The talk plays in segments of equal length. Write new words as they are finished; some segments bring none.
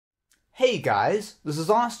Hey guys, this is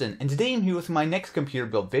Austin, and today I'm here with my next computer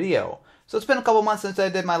build video. So it's been a couple months since I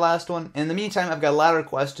did my last one, and in the meantime I've got a lot of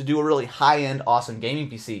requests to do a really high-end, awesome gaming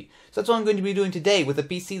PC. So that's what I'm going to be doing today with a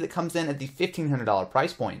PC that comes in at the $1,500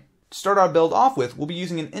 price point. To start our build off with, we'll be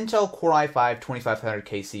using an Intel Core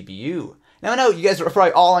i5-2500K CPU. Now I know you guys are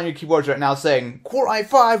probably all on your keyboards right now saying, Core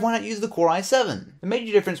i5, why not use the Core i7? The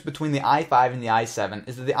major difference between the i5 and the i7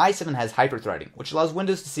 is that the i7 has hyper-threading, which allows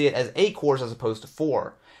Windows to see it as 8 cores as opposed to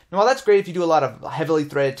 4. Now while that's great if you do a lot of heavily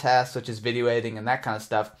threaded tasks such as video editing and that kind of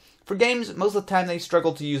stuff, for games, most of the time they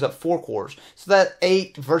struggle to use up 4 cores, so that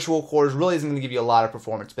 8 virtual cores really isn't going to give you a lot of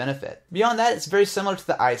performance benefit. Beyond that, it's very similar to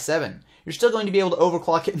the i7. You're still going to be able to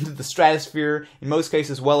overclock it into the stratosphere, in most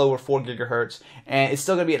cases well over 4 GHz, and it's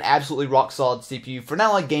still going to be an absolutely rock-solid CPU for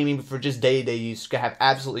not only gaming, but for just day-to-day use. It's going to have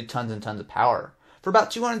absolutely tons and tons of power. For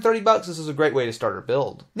about $230, this is a great way to start our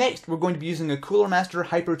build. Next, we're going to be using a Cooler Master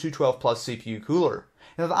Hyper 212 Plus CPU cooler.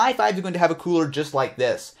 Now the i5 is going to have a cooler just like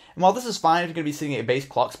this, and while this is fine if you're going to be sitting at base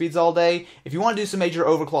clock speeds all day, if you want to do some major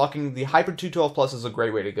overclocking, the Hyper 212 Plus is a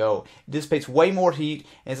great way to go. It dissipates way more heat,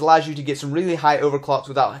 and it allows you to get some really high overclocks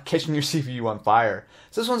without catching your CPU on fire.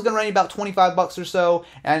 So this one's going to run you about $25 or so,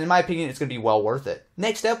 and in my opinion it's going to be well worth it.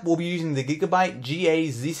 Next up, we'll be using the GIGABYTE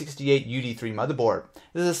GA-Z68UD3 motherboard.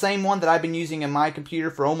 This is the same one that I've been using in my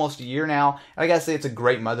computer for almost a year now, and I gotta say it's a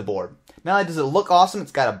great motherboard. Not only does it look awesome,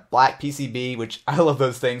 it's got a black PCB, which I love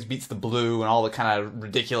those things, beats the blue and all the kind of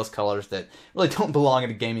ridiculous colors that really don't belong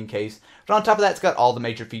in a gaming case. But on top of that, it's got all the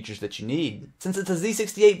major features that you need. Since it's a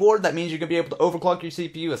Z68 board, that means you're going to be able to overclock your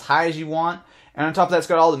CPU as high as you want. And on top of that, it's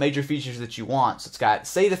got all the major features that you want. So it's got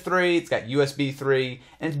SATA 3, it's got USB 3,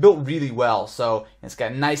 and it's built really well. So it's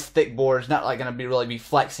got nice thick boards, not like going to really be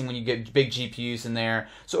flexing when you get big GPUs in there.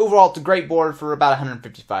 So overall, it's a great board for about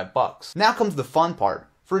 $155. Now comes the fun part.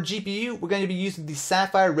 For a GPU, we're going to be using the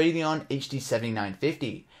SAPPHIRE Radeon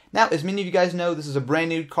HD7950. Now, as many of you guys know, this is a brand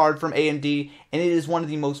new card from AMD, and it is one of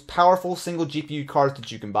the most powerful single GPU cards that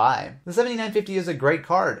you can buy. The 7950 is a great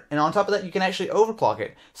card, and on top of that, you can actually overclock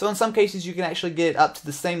it. So in some cases, you can actually get it up to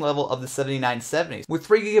the same level of the 7970s. With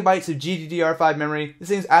 3 GB of GDDR5 memory, this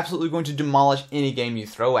thing is absolutely going to demolish any game you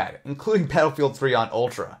throw at it, including Battlefield 3 on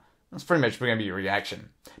Ultra. That's pretty much going to be your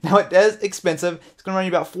reaction. Now it is expensive. It's going to run you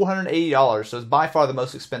about $480, so it's by far the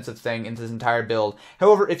most expensive thing in this entire build.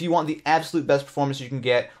 However, if you want the absolute best performance you can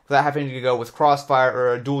get without having to go with Crossfire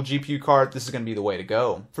or a dual GPU card, this is going to be the way to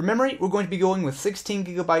go. For memory, we're going to be going with 16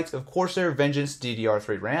 GB of CORSAIR VENGENCE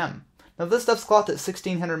DDR3 RAM. Now this stuff's clocked at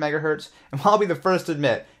 1600 MHz, and while I'll be the first to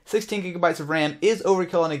admit, 16 GB of RAM is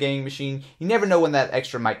overkill on a gaming machine, you never know when that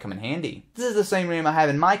extra might come in handy. This is the same RAM I have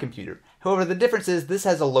in my computer. However, the difference is this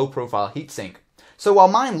has a low profile heatsink. So while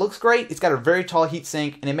mine looks great, it's got a very tall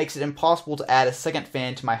heatsink, and it makes it impossible to add a second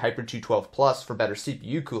fan to my Hyper 212 Plus for better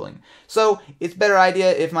CPU cooling. So it's a better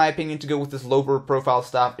idea, in my opinion, to go with this lower profile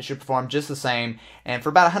stuff. It should perform just the same, and for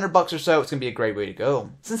about $100 or so, it's going to be a great way to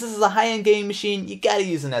go. Since this is a high-end gaming machine, you gotta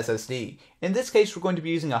use an SSD. In this case, we're going to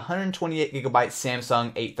be using a 128 GB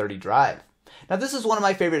Samsung 830 drive. Now this is one of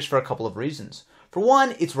my favorites for a couple of reasons. For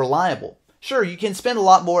one, it's reliable. Sure, you can spend a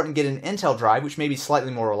lot more and get an Intel drive, which may be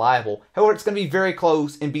slightly more reliable. However, it's going to be very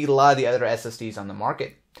close and beat a lot of the other SSDs on the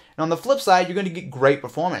market. And on the flip side, you're going to get great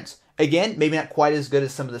performance. Again, maybe not quite as good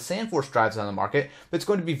as some of the SandForce drives on the market, but it's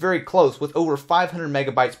going to be very close with over 500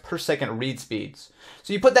 megabytes per second read speeds.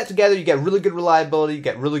 So you put that together, you get really good reliability, you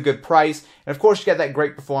get really good price, and of course you get that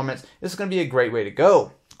great performance. This is going to be a great way to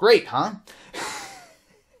go. Great, huh?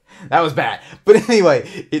 That was bad. But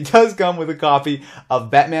anyway, it does come with a copy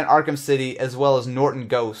of Batman Arkham City as well as Norton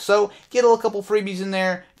Ghost. So get a couple freebies in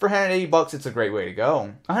there. For $180, it's a great way to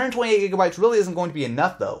go. 128 GB really isn't going to be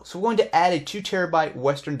enough though. So we're going to add a 2 TB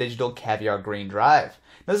Western Digital CAVIAR green drive.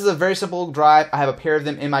 Now, this is a very simple drive. I have a pair of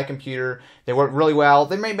them in my computer. They work really well.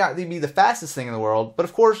 They may not be the fastest thing in the world, but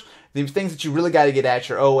of course, the things that you really got to get at,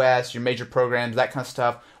 your OS, your major programs, that kind of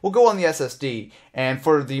stuff, will go on the SSD. And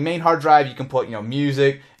for the main hard drive, you can put,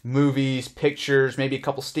 music, movies, pictures, maybe a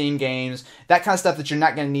couple Steam games, that kind of stuff that you're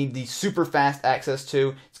not going to need the super fast access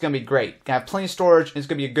to. It's going to be great. It's going to have plenty of storage, and it's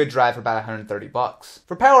going to be a good drive for about $130.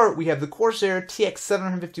 For power, we have the CORSAIR TX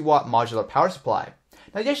 750 watt modular power supply.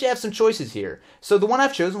 Now you actually have some choices here. So the one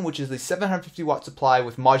I've chosen, which is the 750 watt supply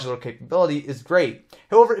with modular capability, is great.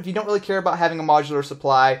 However, if you don't really care about having a modular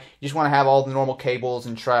supply, you just want to have all the normal cables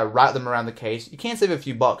and try to route them around the case, you can save a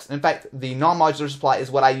few bucks. In fact, the non-modular supply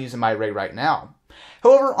is what I use in my array right now.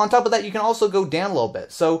 However, on top of that, you can also go down a little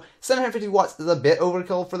bit. So 750 watts is a bit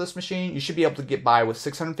overkill for this machine. You should be able to get by with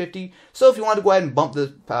 650. So if you want to go ahead and bump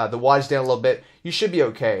the wattage down a little bit, you should be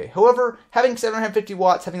okay. However, having 750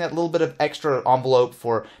 watts, having that little bit of extra envelope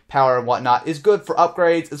for power and whatnot is good for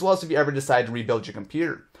upgrades, as well as if you ever decide to rebuild your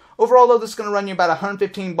computer. Overall though, this is going to run you about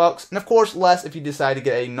 115 bucks, and of course less if you decide to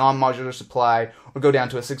get a non-modular supply or go down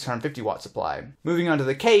to a 650 watt supply. Moving on to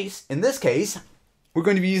the case, in this case, we're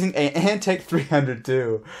going to be using an ANTEC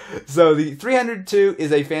 302. So the 302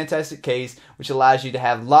 is a fantastic case which allows you to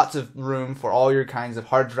have lots of room for all your kinds of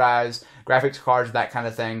hard drives, graphics cards, that kind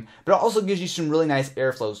of thing, but it also gives you some really nice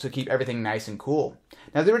airflows to keep everything nice and cool.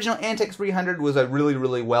 Now the original ANTEC 300 was a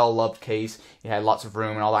really well loved case. It had lots of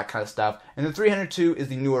room and all that kind of stuff, and the 302 is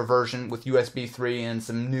the newer version with USB 3 and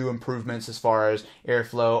some new improvements as far as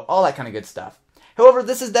airflow, all that kind of good stuff. However,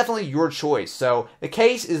 this is definitely your choice. So the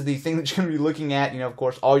case is the thing that you're going to be looking at. You know, of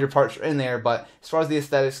course, all your parts are in there, but as far as the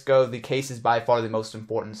aesthetics go, the case is by far the most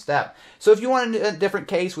important step. So if you want a different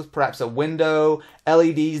case with perhaps a window,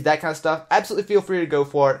 LEDs, that kind of stuff, absolutely feel free to go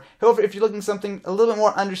for it. However, if you're looking for something a little bit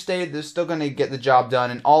more understated that's still going to get the job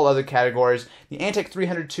done in all other categories, the ANTEC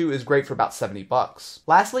 302 is great for about 70 bucks.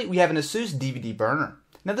 Lastly, we have an ASUS DVD burner.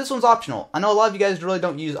 Now this one's optional. I know a lot of you guys really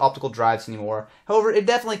don't use optical drives anymore. However, it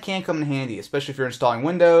definitely can come in handy, especially if you're installing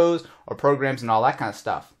Windows or programs and all that kind of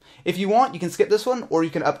stuff. If you want, you can skip this one, or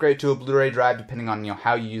you can upgrade to a Blu-ray drive depending on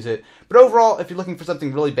how you use it. But overall, if you're looking for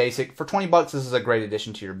something really basic, for 20 bucks this is a great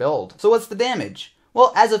addition to your build. So what's the damage?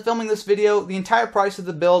 Well, as of filming this video, the entire price of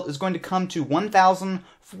the build is going to come to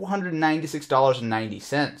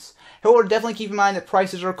 $1,496.90. However, definitely keep in mind that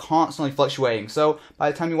prices are constantly fluctuating, so by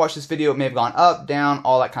the time you watch this video, it may have gone up, down,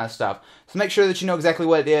 all that kind of stuff. So make sure that you know exactly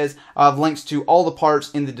what it is. I'll have links to all the parts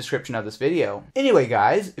in the description of this video. Anyway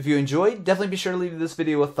guys, if you enjoyed, definitely be sure to leave this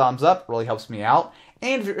video a thumbs up, it really helps me out.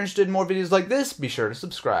 And if you're interested in more videos like this, be sure to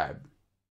subscribe.